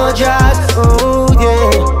wear no dress. Oh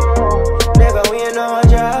yeah. Never wear no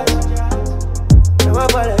dress. No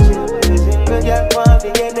apology. Good girl want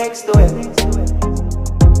to get next to it.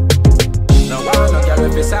 No.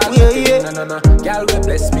 Girl we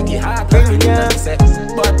bless me, give heart loving, and me say,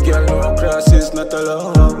 but girl no cross is not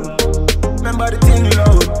allowed. Remember the thing,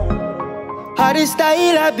 Lord. How the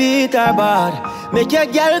style I beat her bad. Make your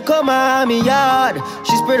girl come on me yard.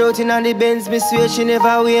 She spread out in on the Benz, me swear she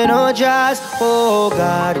never wear no jazz. Oh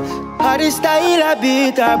God, how the style I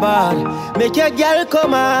beat her ball. Make your girl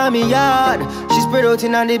come on me yard. She spread out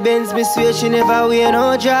in on the Benz, me swear she never wear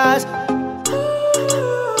no jazz.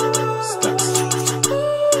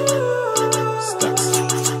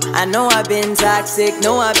 I know I've been toxic,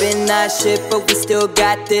 know I've been that shit, but we still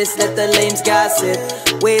got this, let the lames gossip.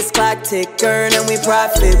 Waist clock tick, earn and we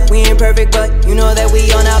profit. We ain't perfect, but you know that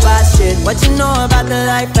we on our boss shit. What you know about the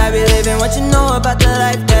life I be living? What you know about the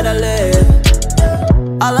life that I live?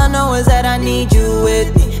 All I know is that I need you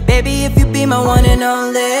with me. Baby, if you be my one and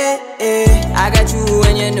only, I got you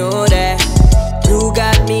and you know that. You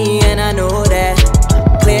got me and I know that.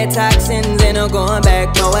 Clear toxins, ain't no going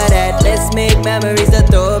back, know that. Let's make memories the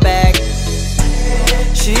throwback.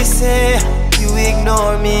 She said, you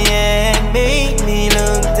ignore me and make me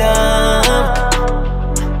look dumb.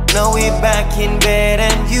 Now we back in bed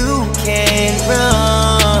and you can't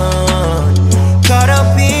run. Caught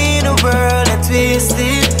up in a world of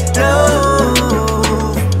twisted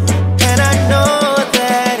love, and I know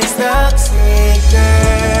that it's toxic,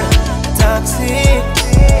 girl. Toxic,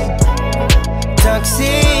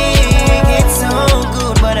 toxic. It's so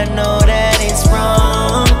good, but I know that it's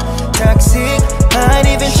wrong. Toxic, I ain't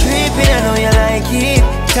even tripping, I know you like it.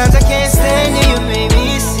 Times I can't stand you, you make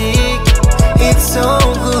me sick. It's so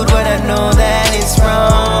good, but I know that it's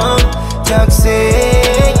wrong. Toxic,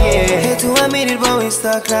 yeah. Hate to admit it, but we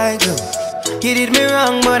stuck like you. You did me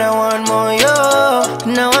wrong, but I want more, yo.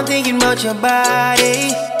 Now I'm thinking about your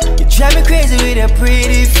body. You drive me crazy with a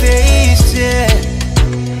pretty face, yeah.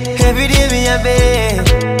 Every day we are bed,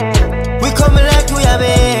 we coming like we are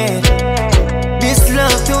bed. This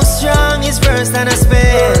love too strong, it's first and a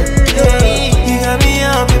spell. Hey, you got me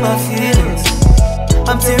up in my feelings.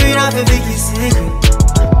 I'm tearing off a biggie secret.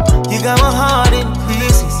 You got my heart in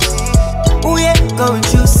pieces. We ain't going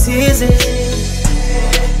through seasons.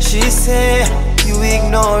 She said, you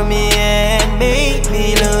ignore me and make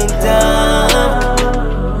me look dumb.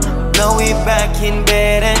 Now we back in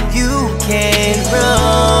bed and you can't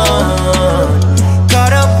run.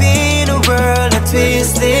 Caught up in a world of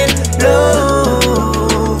twisted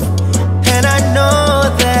love, and I know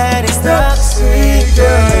that it's toxic,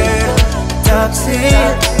 girl.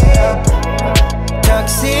 Toxic,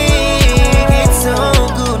 toxic. It's so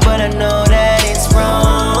good, but I know that it's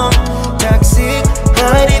wrong. Toxic,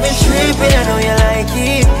 I ain't even tripping, I know you like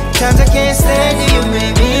it. Times I can't stand you, you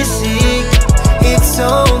make me sick. It's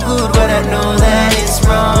so good, but I know that it's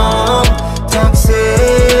wrong.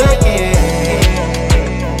 Toxic, yeah.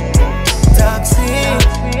 Toxic.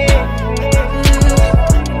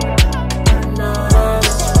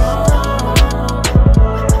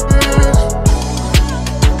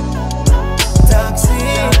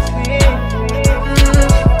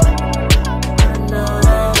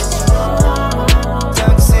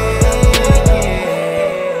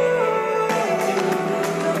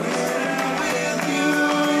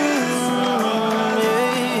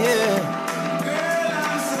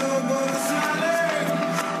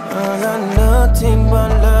 I got nothing but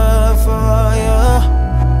love for you.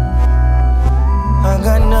 I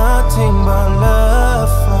got nothing but love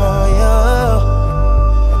for you.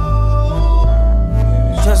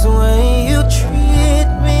 Just the way you treat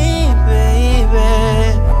me, baby.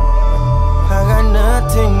 I got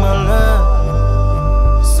nothing but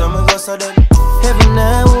love. Summer goes so that every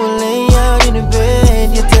night we'll lay out in the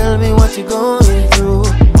bed. You tell me what you're going through.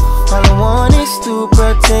 All I want is to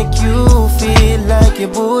protect you, feel like you're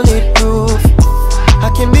bulletproof. I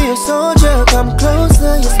can be a soldier, come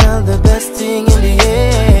closer, you smell the best thing in the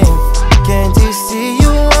air. Can't you see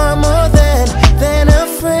you are more than a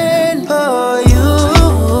friend? Oh, you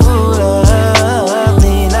love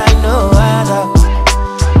me like no other.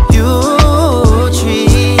 You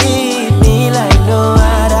treat me like no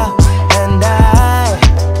other, and I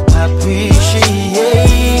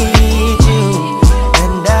appreciate you,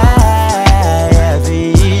 and I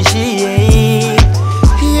appreciate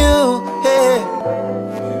you, yeah.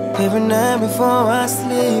 Every night before I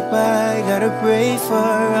sleep, I gotta pray for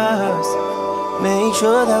us. Make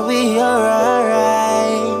sure that we are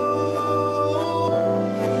alright.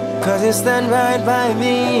 Cause you stand right by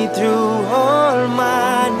me through all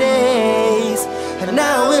my days, and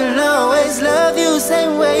I will always love you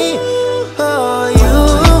same way. Oh, you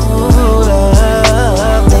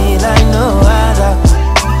love me like no other.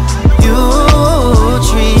 You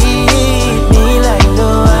treat me like no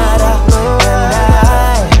other, and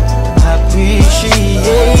I appreciate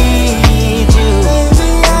you,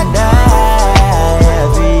 and I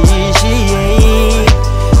appreciate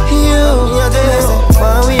you.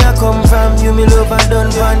 Where we are come from, you me love and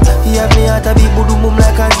done one. You have me heart a beat boom boom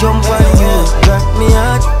like a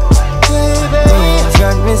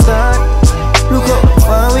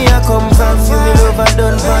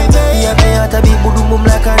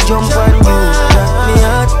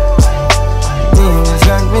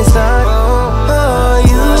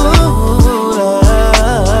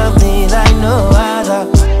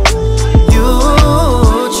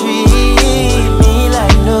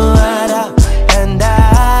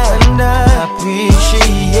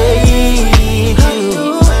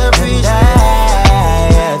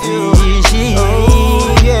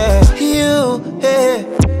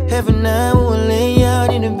Every night we'll lay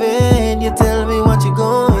out in the bed. You tell me what you're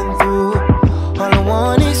going through. All I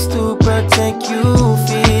want is to protect you.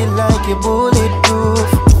 Feel like you're bulletproof.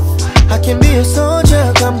 I can be a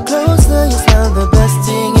soldier, come closer. You smell the best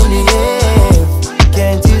thing in the air.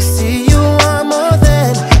 Can't you see you are more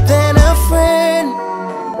than a friend?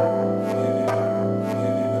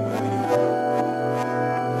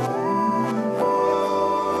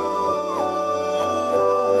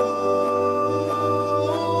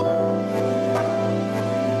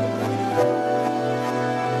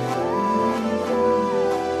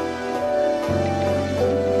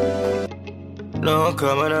 No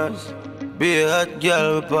commoners, be a hot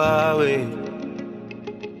girl with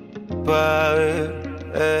power.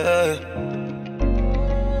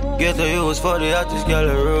 Get a use for the hottest girl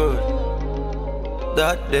on the road.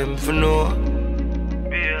 That them for know.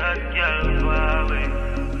 Be a hot girl with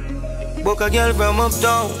power. Book a girl from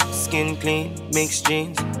uptown, skin clean, mixed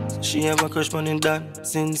jeans. She have a crush on him done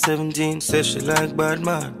since 17. Says she like bad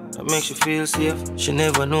man, that makes you feel safe. She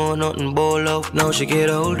never know nothing but love, now she get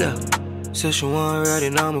older. Says she want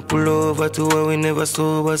riding, I'ma pull over to her, we never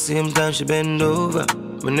sober. Same time she bend over.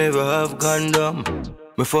 Me never have condom,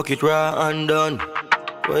 me fuck it raw and done.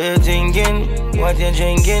 What you thinking? What you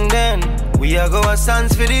drinking then? We a go a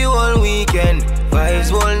sans for the whole weekend.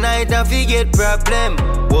 Vibes all night and we get problem.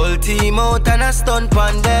 Whole team out and a stunt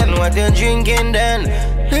pan them. What you drinking then?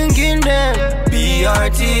 Drinking then.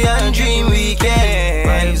 PRT and dream weekend.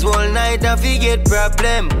 Vibes all night and we get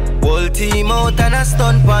problem. Whole team out and a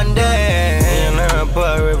stunt pan them. And her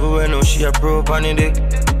bar everywhere now she a pro on the dick.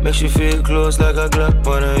 Makes you feel close like a Glock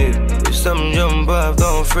on her hip. If something jump off,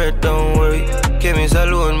 don't fret, don't worry. Chemist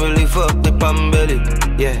alone really fuck the palm belly.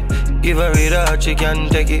 Yeah, give her it out, she can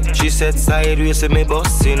take it. She said sideways, say me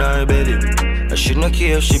bust in her belly. I should not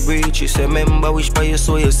care if she breathe. She said, remember wish by you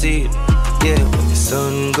so you see it. Yeah, when the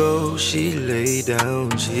sun goes, she lay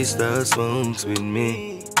down. She starts smokes with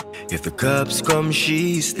me. If the cops come,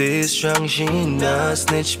 she stays strong. She not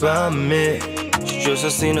snitch by me. She just a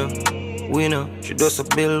sinner, winner. She does a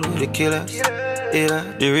bill with the killers. Yeah,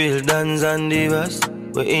 the real dons and divas.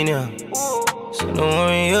 We're in here. So don't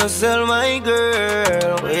worry yourself, my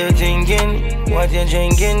girl. What you thinking? What you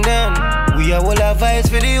drinking then? We are all our vibes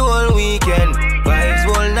for the whole weekend. Vibes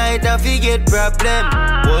all night and we get problem.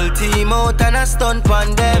 Whole team out and a stunt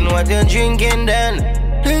pan them. What you drinking then?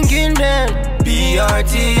 Drinking then.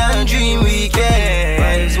 PRT and dream weekend.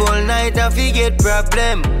 Vibes all night and we get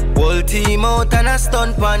problem. Whole team out and a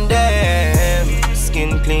stunt pan them.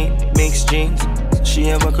 Skin clean, mixed jeans. She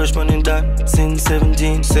have a crush on him done since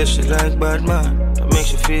 17. Says she like bad man, that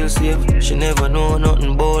makes you feel safe. She never know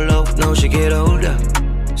nothing but love, now she get older.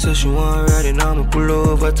 So she want riding, I'ma pull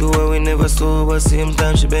over to her, we never sober. Same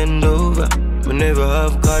time she bend over. We never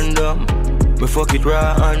have condom, we fuck it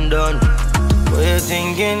raw and done. What you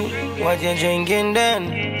thinking? What you drinking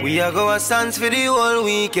then? We a go a sans for the whole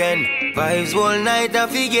weekend. Vibes all night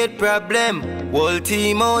and we get problem. Whole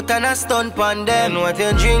team out and a stunt pan them. What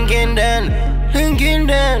you drinking then? Drinking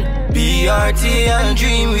then. PRT and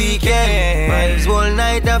dream weekend. Vibes all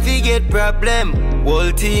night and we get problem.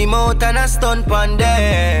 Whole team out and a stunt pan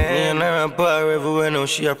them. Me and her a bar everywhere now,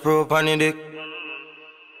 she a pro pan the dick.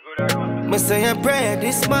 Me say a prayer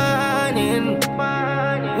this morning.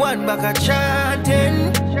 One back a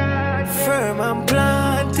chanting. Firm and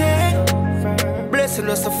planted. Blessing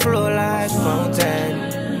us to flow like fountain.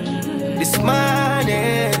 This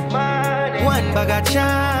morning. One bag a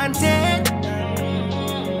chanting.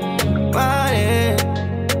 Morning.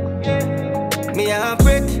 Me a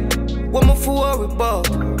breath. What me for worry about?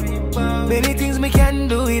 Many things me can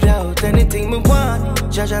do without. Anything me want,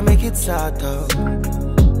 Jaja make it sort out.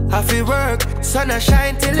 I feel work, sun a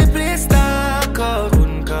shine till the place dark out.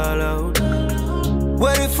 Couldn't call out.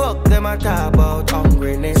 What the fuck them a talk about?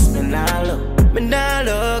 Hungriness, me nah look, me nah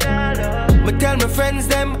look. Me tell my friends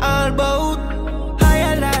them all about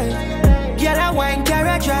higher life. Get a wine, carry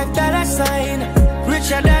a drive, dollar sign.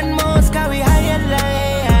 Richer than most, carry higher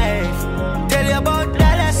life. Tell you about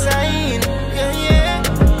dollar sign. Yeah,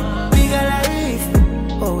 yeah. Bigger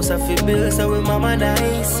life. House I feel bills, so with mama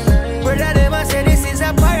nice. Brother never say this is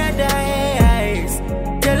a paradise.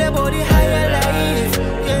 Tell you about the higher life.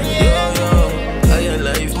 Yeah, yeah. Higher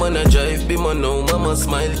life, man I drive, be man now, mama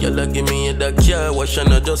smile. Y'all give me a that car wash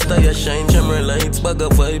and I just tire shine. Camera lights, bag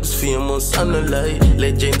of vibes, famous and a lie.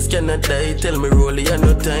 Legends cannot die, tell me rollie and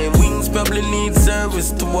no time. Wings probably need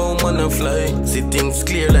service to a man a fly. See things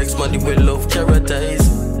clear like somebody we love carrot eyes.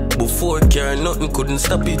 Before car, nothing couldn't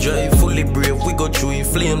stop it drive. Fully brave, we go through it,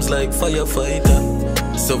 flames like firefighter.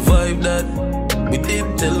 Survive that, we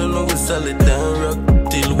did tell her no we solid down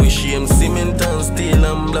rock. Till girl with shame, cement and steel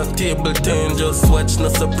and black table turn. Just watch, no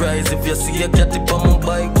surprise if you see a cat tip on my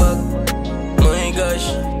bike back. My gosh,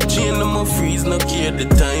 chain on my freeze, no care the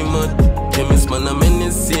time out. Chemist man, I'm in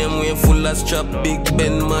the same way, full of strap, Big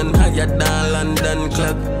Ben man, higher than London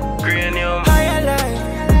clock. Kranium. Higher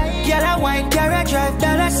life, girl I wine, carry drive,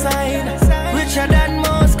 dollar sign. Richer than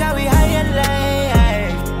most, cause we higher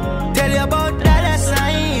life. Tell you about dollar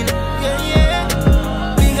sign, yeah,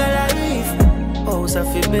 yeah. Bigger life, house of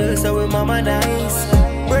the bills, so with mama nice.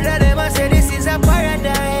 Brother, them a say this is a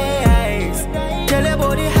paradise. Tell you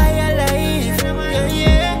about the higher life, yeah,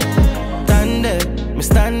 yeah. Standing, me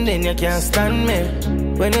standing, you can't stand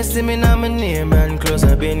me. When you see me now, my name and close,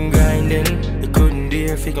 I've been grinding. You couldn't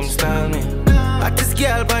dare if you come style me. At this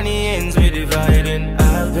girl, bunny ends, we dividing.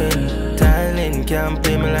 I've been tiling, can't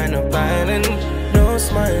pay me like no piling. No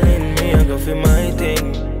smiling, me, I go for my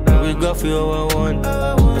thing. And we go for our one.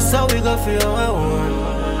 That's how we go for our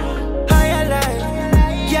one. Higher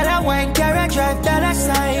life, girl, I wine, carry drive, dollar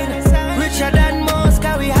sign. Richer than most,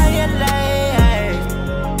 cause we higher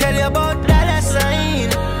life. Tell you about dollar sign,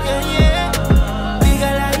 yeah, yeah.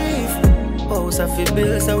 Bigger life, house of the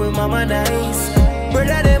bills, so with mama nice.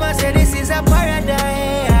 Brother, them a say this is a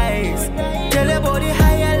paradise. Tell you about the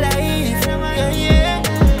higher life, yeah, yeah.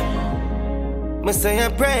 Me say a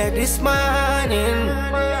prayer this morning,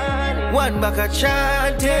 one back a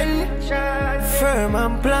chanting, firm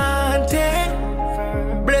and planted,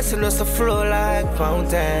 blessing us to flow like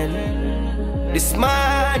fountain. This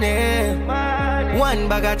morning, one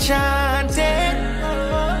bag a chanting,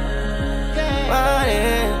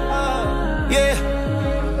 morning, yeah.